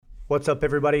What's up,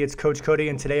 everybody? It's Coach Cody,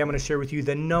 and today I'm going to share with you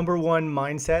the number one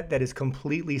mindset that is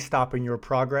completely stopping your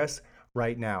progress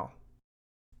right now.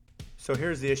 So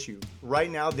here's the issue. Right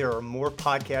now, there are more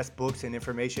podcasts, books, and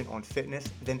information on fitness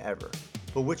than ever.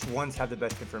 But which ones have the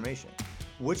best information?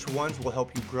 Which ones will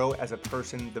help you grow as a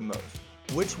person the most?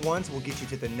 Which ones will get you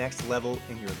to the next level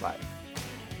in your life?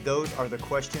 Those are the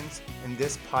questions, and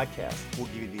this podcast will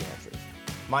give you the answers.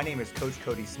 My name is Coach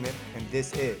Cody Smith, and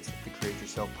this is the Create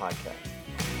Yourself Podcast.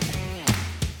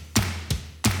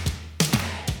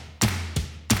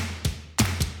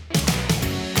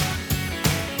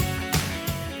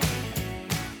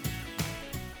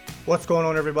 What's going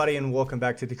on, everybody, and welcome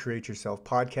back to the Create Yourself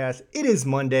Podcast. It is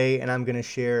Monday, and I'm going to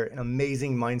share an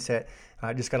amazing mindset.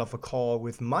 I just got off a call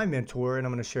with my mentor, and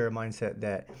I'm going to share a mindset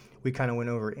that we kind of went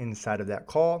over inside of that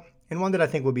call, and one that I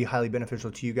think will be highly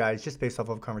beneficial to you guys just based off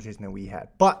of a conversation that we had.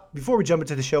 But before we jump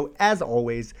into the show, as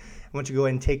always, I want you to go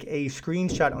ahead and take a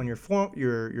screenshot on your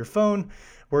phone.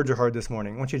 Words are hard this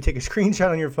morning. I want you to take a screenshot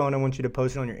on your phone. I want you to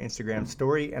post it on your Instagram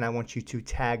story, and I want you to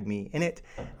tag me in it.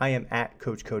 I am at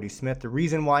Coach Cody Smith. The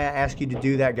reason why I ask you to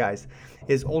do that, guys,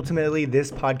 is ultimately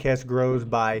this podcast grows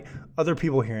by other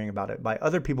people hearing about it, by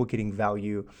other people getting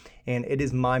value, and it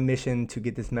is my mission to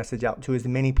get this message out to as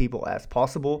many people as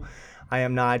possible. I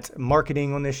am not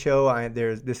marketing on this show.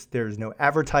 There's no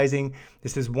advertising.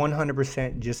 This is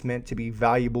 100% just meant to be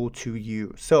valuable to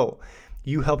you. So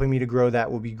you helping me to grow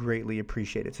that will be greatly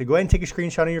appreciated. So go ahead and take a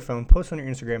screenshot on your phone, post on your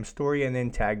Instagram story, and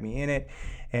then tag me in it.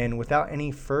 And without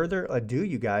any further ado,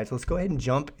 you guys, let's go ahead and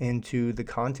jump into the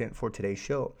content for today's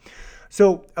show.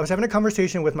 So I was having a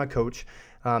conversation with my coach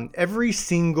every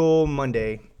single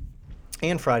Monday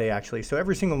and Friday, actually. So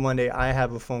every single Monday, I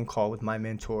have a phone call with my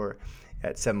mentor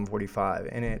at 7:45.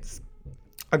 And it's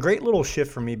a great little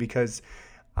shift for me because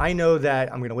I know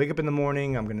that I'm going to wake up in the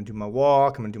morning, I'm going to do my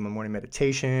walk, I'm going to do my morning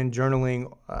meditation,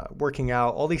 journaling, working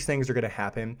out, all these things are going to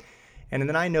happen. And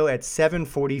then I know at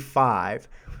 7:45,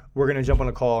 we're going to jump on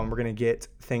a call and we're going to get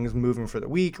things moving for the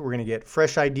week. We're going to get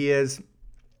fresh ideas.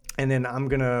 And then I'm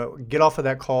going to get off of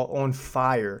that call on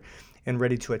fire and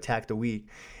ready to attack the week.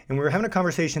 And we were having a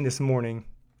conversation this morning.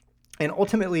 And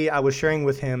ultimately, I was sharing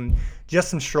with him just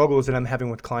some struggles that I'm having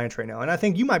with clients right now. And I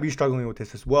think you might be struggling with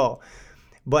this as well.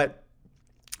 But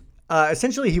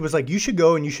essentially, he was like, you should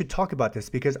go and you should talk about this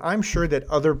because I'm sure that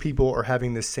other people are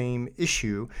having the same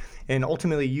issue. And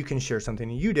ultimately, you can share something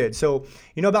that you did. So,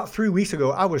 about 3 weeks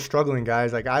ago, I was struggling,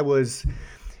 guys. Like I was,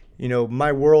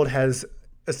 my world has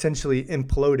essentially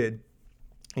imploded.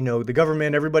 The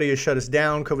government, everybody has shut us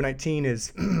down. COVID-19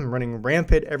 is running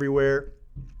rampant everywhere.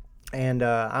 And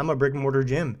I'm a brick and mortar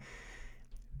gym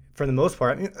for the most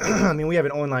part. I mean, we have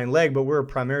an online leg, but we're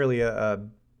primarily a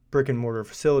brick and mortar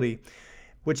facility,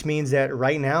 which means that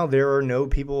right now there are no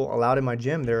people allowed in my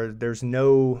gym. There's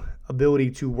no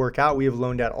ability to work out. We have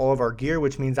loaned out all of our gear,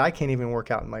 which means I can't even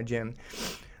work out in my gym.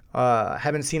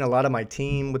 Haven't seen a lot of my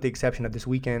team with the exception of this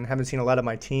weekend. Haven't seen a lot of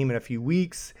my team in a few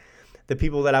weeks. The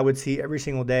people that I would see every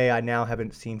single day, I now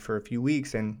haven't seen for a few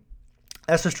weeks. And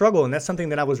that's a struggle. And that's something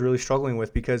that I was really struggling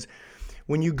with because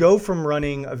when you go from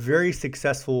running a very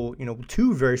successful,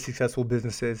 two very successful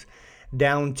businesses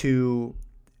down to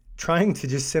trying to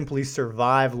just simply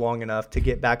survive long enough to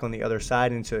get back on the other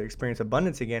side and to experience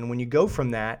abundance again, when you go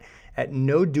from that at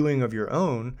no doing of your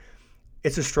own,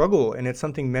 it's a struggle. And it's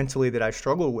something mentally that I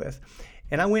struggle with.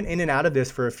 And I went in and out of this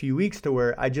for a few weeks to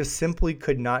where I just simply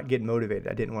could not get motivated.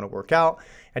 I didn't want to work out.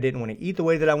 I didn't want to eat the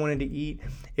way that I wanted to eat.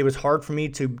 It was hard for me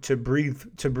to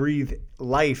breathe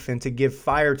life and to give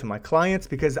fire to my clients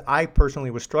because I personally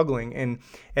was struggling. And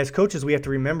as coaches, we have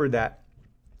to remember that,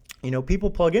 people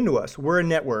plug into us. We're a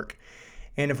network.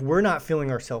 And if we're not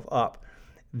filling ourselves up,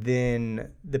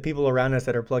 then the people around us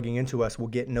that are plugging into us will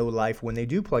get no life when they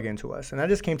do plug into us. And I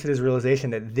just came to this realization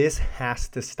that this has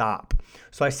to stop.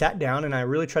 So I sat down and I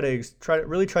really try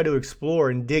to explore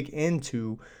and dig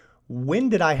into when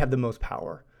did I have the most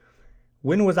power?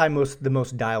 When was I the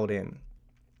most dialed in?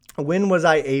 When was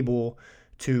I able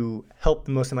to help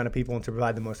the most amount of people and to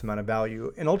provide the most amount of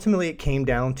value? And ultimately, it came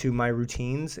down to my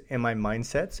routines and my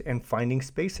mindsets and finding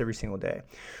space every single day.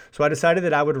 So I decided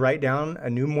that I would write down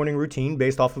a new morning routine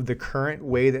based off of the current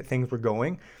way that things were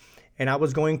going. And I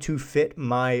was going to fit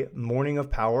my morning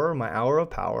of power, my hour of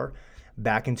power,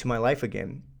 back into my life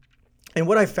again. And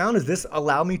what I found is this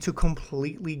allowed me to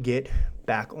completely get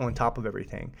back on top of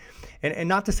everything. And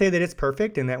not to say that it's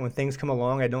perfect and that when things come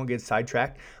along, I don't get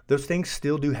sidetracked. Those things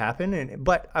still do happen.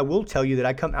 But I will tell you that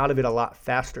I come out of it a lot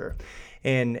faster.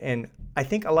 And I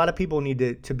think a lot of people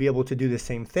need to be able to do the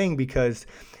same thing because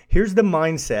here's the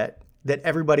mindset that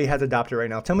everybody has adopted right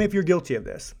now. Tell me if you're guilty of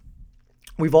this.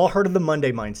 We've all heard of the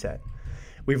Monday mindset.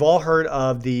 We've all heard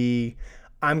of the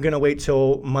I'm going to wait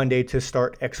till Monday to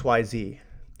start XYZ.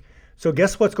 So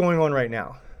guess what's going on right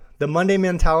now? The Monday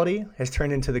mentality has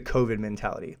turned into the COVID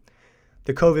mentality.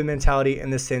 The COVID mentality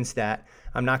in the sense that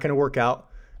I'm not going to work out,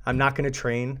 I'm not going to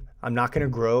train, I'm not going to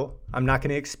grow, I'm not going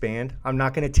to expand, I'm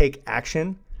not going to take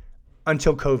action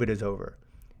until COVID is over.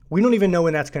 We don't even know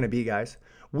when that's going to be, guys.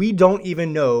 We don't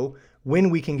even know when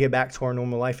we can get back to our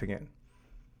normal life again.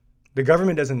 The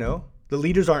government doesn't know. The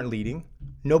leaders aren't leading.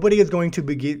 Nobody is going to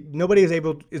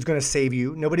save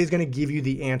you. Nobody is going to give you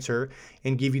the answer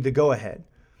and give you the go ahead.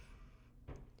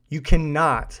 You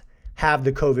cannot have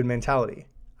the COVID mentality.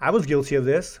 I was guilty of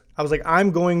this. I was like,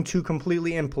 I'm going to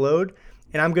completely implode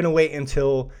and I'm going to wait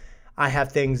until I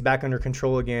have things back under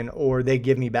control again or they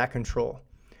give me back control.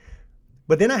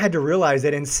 But then I had to realize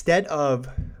that instead of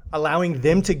allowing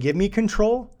them to give me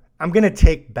control, I'm going to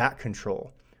take back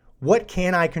control. What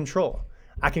can I control?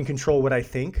 I can control what I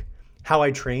think, how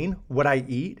I train, what I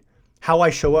eat, how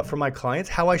I show up for my clients,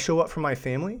 how I show up for my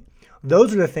family.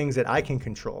 Those are the things that I can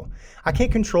control. I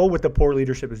can't control what the poor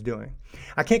leadership is doing.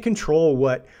 I can't control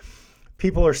what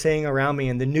people are saying around me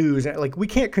in the news. Like, we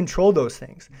can't control those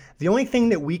things. The only thing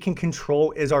that we can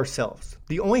control is ourselves.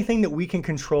 The only thing that we can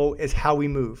control is how we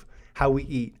move, how we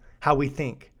eat, how we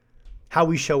think, how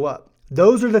we show up.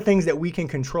 Those are the things that we can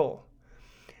control.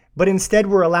 But instead,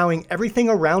 we're allowing everything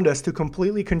around us to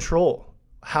completely control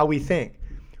how we think.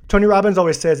 Tony Robbins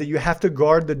always says that you have to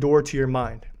guard the door to your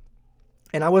mind.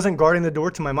 And I wasn't guarding the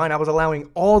door to my mind. I was allowing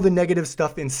all the negative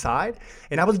stuff inside,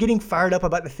 and I was getting fired up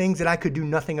about the things that I could do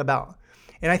nothing about.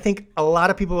 And I think a lot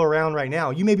of people around right now,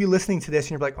 you may be listening to this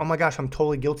and you're like, oh my gosh, I'm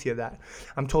totally guilty of that.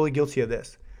 I'm totally guilty of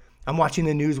this. I'm watching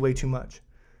the news way too much.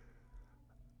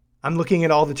 I'm looking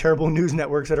at all the terrible news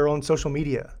networks that are on social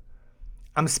media.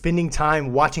 I'm spending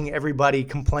time watching everybody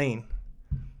complain.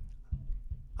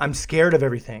 I'm scared of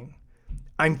everything.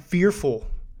 I'm fearful.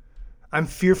 I'm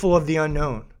fearful of the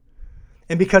unknown.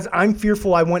 And because I'm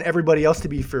fearful, I want everybody else to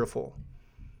be fearful.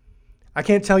 I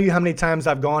can't tell you how many times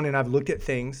I've gone and I've looked at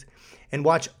things and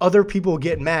watched other people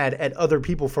get mad at other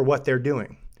people for what they're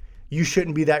doing. You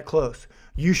shouldn't be that close.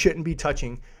 You shouldn't be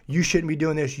touching. You shouldn't be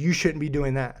doing this. You shouldn't be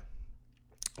doing that.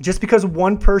 Just because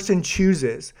one person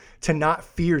chooses to not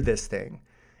fear this thing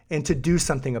and to do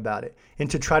something about it and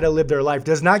to try to live their life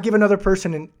does not give another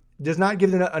person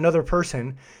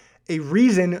a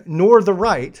reason nor the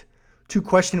right to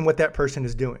question what that person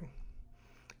is doing.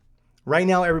 Right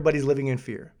now, everybody's living in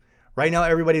fear. Right now,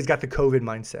 everybody's got the COVID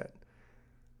mindset.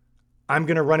 I'm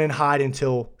going to run and hide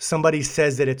until somebody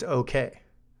says that it's okay.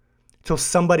 Until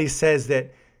somebody says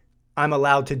that I'm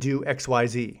allowed to do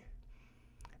XYZ.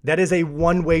 That is a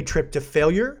one-way trip to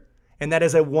failure, and that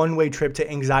is a one-way trip to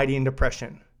anxiety and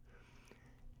depression.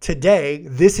 Today,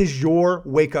 this is your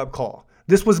wake-up call.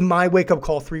 This was my wake-up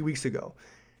call 3 weeks ago.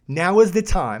 Now is the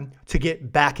time to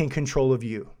get back in control of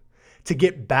you, to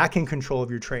get back in control of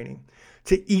your training,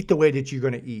 to eat the way that you're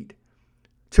going to eat,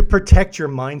 to protect your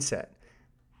mindset.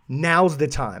 Now's the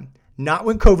time. Not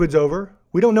when COVID's over.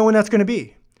 We don't know when that's going to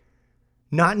be.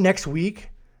 Not next week.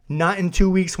 Not in 2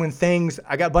 weeks when things,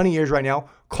 I got bunny ears right now,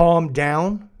 calm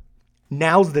down.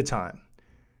 Now's the time.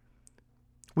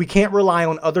 We can't rely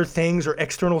on other things or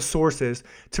external sources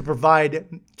to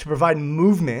provide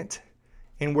movement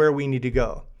in where we need to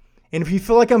go. And if you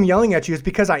feel like I'm yelling at you, it's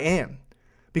because I am.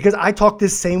 Because I talk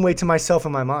this same way to myself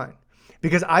in my mind.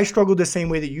 Because I struggled the same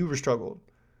way that you were struggled.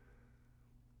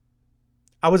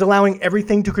 I was allowing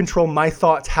everything to control my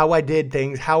thoughts, how I did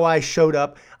things, how I showed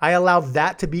up. I allowed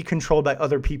that to be controlled by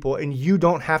other people, and you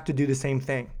don't have to do the same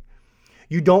thing.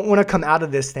 You don't want to come out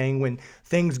of this thing when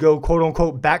things go, quote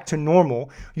unquote, back to normal.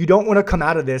 You don't want to come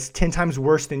out of this 10 times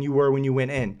worse than you were when you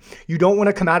went in. You don't want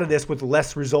to come out of this with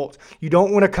less results. You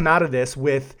don't want to come out of this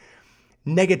with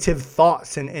negative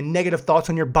thoughts and negative thoughts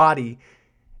on your body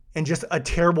and just a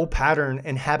terrible pattern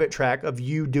and habit track of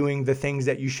you doing the things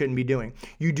that you shouldn't be doing.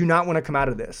 You do not want to come out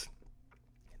of this.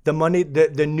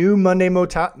 The new Monday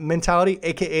mentality,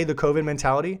 aka the COVID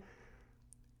mentality,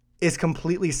 is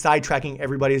completely sidetracking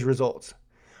everybody's results.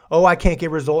 Oh, I can't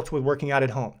get results with working out at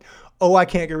home. Oh, I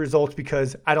can't get results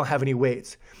because I don't have any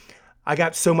weights. I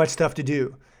got so much stuff to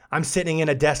do. I'm sitting in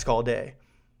a desk all day.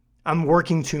 I'm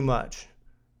working too much.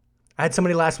 I had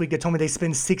somebody last week that told me they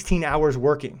spend 16 hours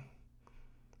working.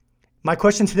 My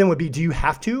question to them would be, do you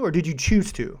have to or did you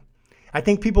choose to? I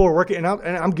think people are working, and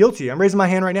I'm guilty. I'm raising my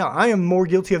hand right now. I am more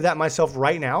guilty of that myself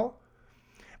right now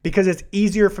because it's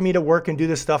easier for me to work and do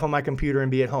this stuff on my computer and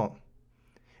be at home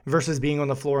versus being on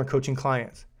the floor and coaching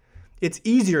clients. It's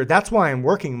easier. That's why I'm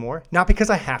working more, not because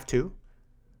I have to.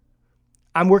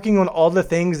 I'm working on all the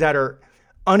things that are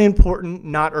unimportant,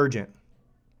 not urgent,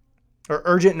 or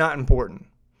urgent, not important.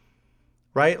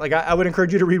 right? Like I would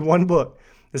encourage you to read one book,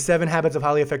 The 7 Habits of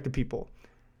Highly Effective People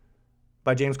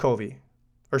by James Covey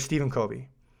or Stephen Covey.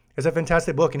 It's a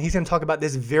fantastic book, and he's going to talk about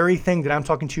this very thing that I'm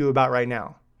talking to you about right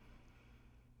now.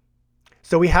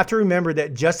 So we have to remember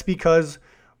that just because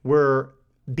we're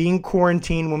being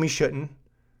quarantined when we shouldn't,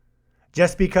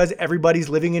 just because everybody's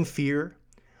living in fear,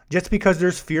 just because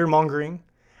there's fear mongering,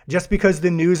 just because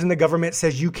the news and the government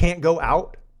says you can't go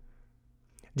out,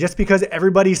 just because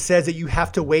everybody says that you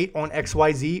have to wait on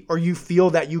XYZ, or you feel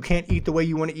that you can't eat the way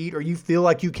you want to eat, or you feel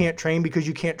like you can't train because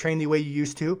you can't train the way you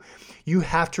used to, you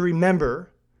have to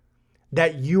remember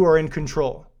that you are in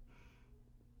control.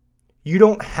 You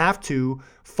don't have to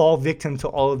fall victim to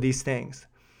all of these things.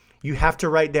 You have to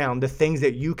write down the things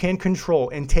that you can control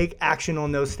and take action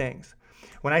on those things.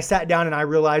 When I sat down and I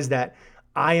realized that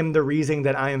I am the reason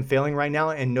that I am failing right now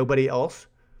and nobody else,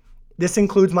 this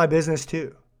includes my business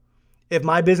too. If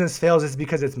my business fails, it's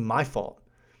because it's my fault.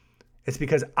 It's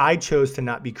because I chose to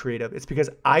not be creative. It's because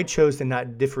I chose to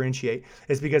not differentiate.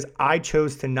 It's because I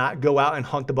chose to not go out and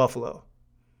hunt the buffalo.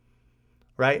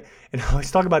 Right? And I always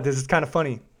talk about this. It's kind of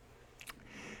funny.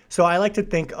 So I like to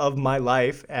think of my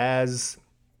life as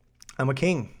I'm a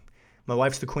king. My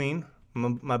wife's the queen.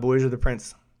 My boys are the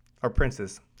prince, or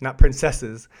princes, not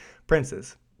princesses,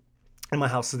 princes. And my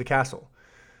house is the castle.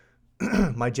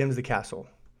 My gym's the castle.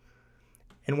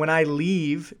 And when I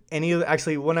leave any of,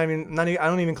 actually, I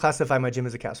don't even classify my gym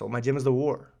as a castle. My gym is the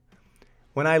war.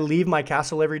 When I leave my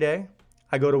castle every day,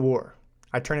 I go to war.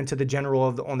 I turn into the general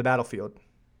on the battlefield.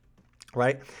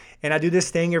 Right? And I do this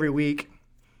thing every week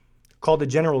called the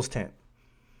general's tent.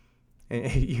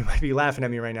 And you might be laughing at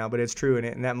me right now, but it's true.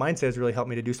 And that mindset has really helped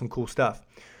me to do some cool stuff.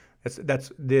 That's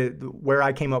where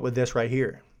I came up with this right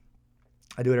here.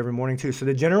 I do it every morning too. So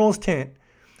the general's tent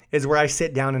is where I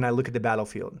sit down and I look at the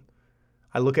battlefield.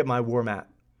 I look at my war map,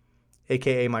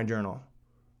 AKA my journal.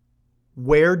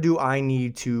 Where do I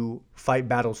need to fight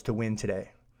battles to win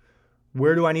today?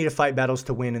 Where do I need to fight battles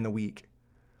to win in the week?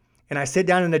 And I sit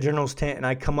down in the general's tent and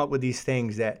I come up with these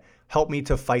things that help me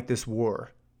to fight this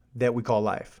war that we call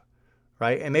life,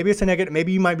 right? And maybe it's a negative,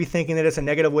 maybe you might be thinking that it's a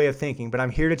negative way of thinking, but I'm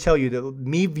here to tell you that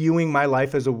me viewing my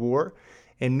life as a war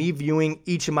and me viewing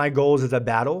each of my goals as a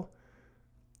battle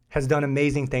has done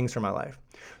amazing things for my life.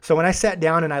 So when I sat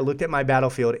down and I looked at my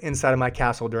battlefield inside of my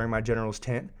castle during my general's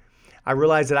tent, I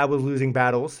realized that I was losing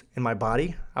battles in my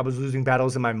body. I was losing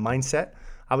battles in my mindset.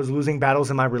 I was losing battles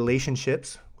in my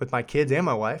relationships with my kids and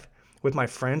my wife, with my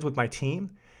friends, with my team,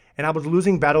 and I was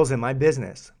losing battles in my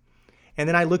business. And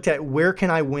then I looked at where can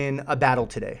I win a battle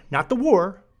today? Not the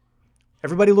war.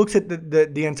 Everybody looks at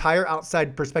the entire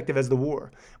outside perspective as the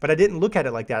war, but I didn't look at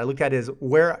it like that. I looked at it as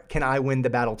where can I win the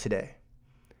battle today?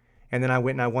 And then I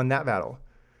went and I won that battle.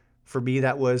 For me,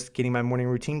 that was getting my morning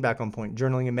routine back on point,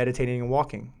 journaling and meditating and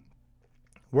walking.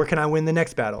 Where can I win the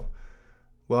next battle?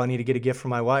 Well, I need to get a gift from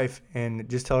my wife and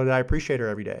just tell her that I appreciate her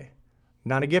every day.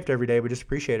 Not a gift every day, but just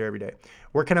appreciate her every day.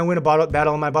 Where can I win a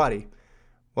battle in my body?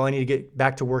 Well, I need to get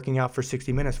back to working out for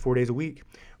 60 minutes, 4 days a week.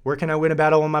 Where can I win a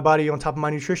battle in my body on top of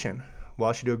my nutrition? Well,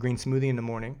 I should do a green smoothie in the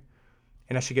morning,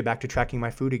 and I should get back to tracking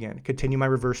my food again, continue my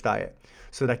reverse diet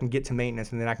so that I can get to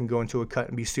maintenance, and then I can go into a cut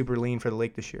and be super lean for the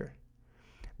lake this year.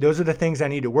 Those are the things I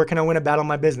need to. Where can I win a battle in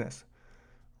my business?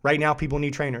 Right now, people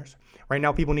need trainers. Right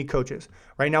now, people need coaches.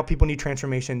 Right now, people need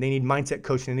transformation. They need mindset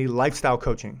coaching. They need lifestyle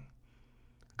coaching.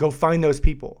 Go find those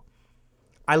people.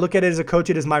 I look at it as a coach.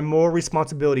 It is my moral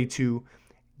responsibility to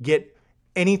get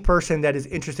any person that is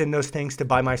interested in those things to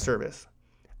buy my service.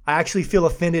 I actually feel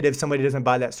offended if somebody doesn't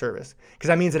buy that service because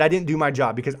that means that I didn't do my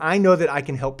job because I know that I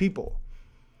can help people.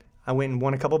 I went and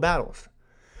won a couple battles.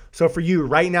 So for you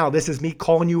right now, this is me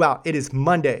calling you out. It is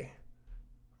Monday,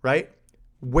 right?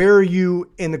 Where are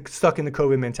you stuck in the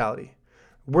COVID mentality?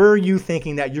 Where are you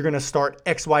thinking that you're going to start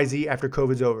XYZ after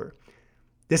COVID's over?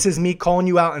 This is me calling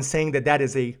you out and saying that that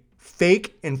is a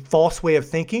fake and false way of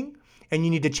thinking, and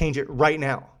you need to change it right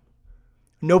now.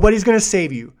 Nobody's going to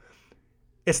save you.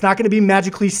 It's not going to be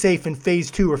magically safe in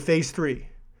phase 2 or phase 3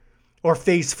 or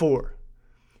phase 4.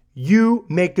 You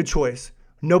make the choice.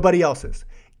 Nobody else's.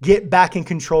 Get back in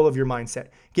control of your mindset.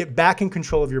 Get back in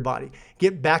control of your body.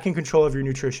 Get back in control of your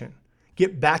nutrition.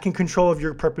 Get back in control of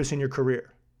your purpose in your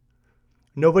career.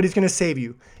 Nobody's going to save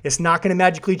you. It's not going to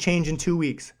magically change in 2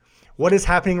 weeks. What is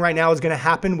happening right now is going to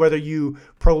happen whether you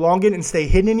prolong it and stay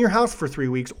hidden in your house for 3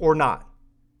 weeks or not.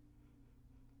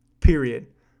 Period.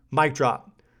 Mic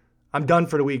drop. I'm done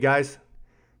for the week, guys.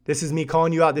 This is me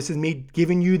calling you out. This is me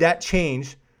giving you that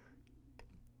change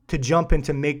to jump and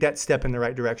to make that step in the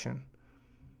right direction.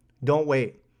 Don't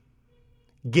wait.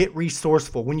 Get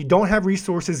resourceful. When you don't have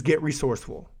resources, get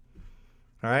resourceful.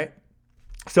 All right?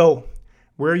 So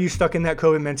Where are you stuck in that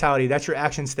COVID mentality? That's your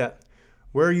action step.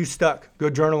 Where are you stuck?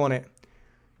 Go journal on it.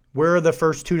 Where are the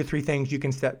first 2 to 3 things you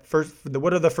can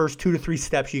what are the first 2 to 3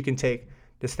 steps you can take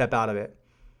to step out of it?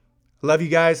 Love you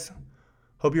guys.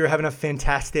 Hope you're having a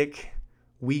fantastic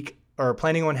week, or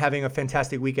planning on having a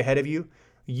fantastic week ahead of you.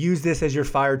 Use this as your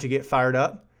fire to get fired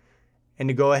up and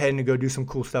to go ahead and go do some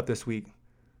cool stuff this week.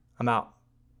 I'm out.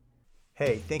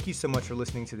 Hey, thank you so much for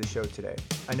listening to the show today.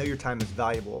 I know your time is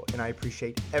valuable, and I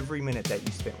appreciate every minute that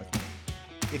you spent with me.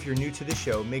 If you're new to the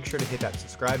show, make sure to hit that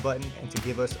subscribe button and to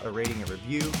give us a rating and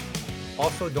review.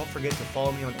 Also, don't forget to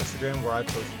follow me on Instagram, where I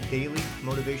post daily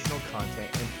motivational content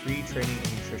and free training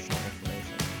and nutritional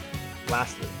information.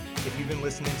 Lastly, if you've been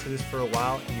listening to this for a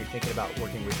while and you're thinking about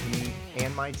working with me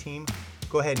and my team,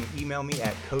 go ahead and email me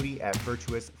at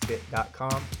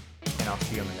cody@virtuousfit.com, and I'll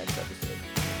see you on the next episode.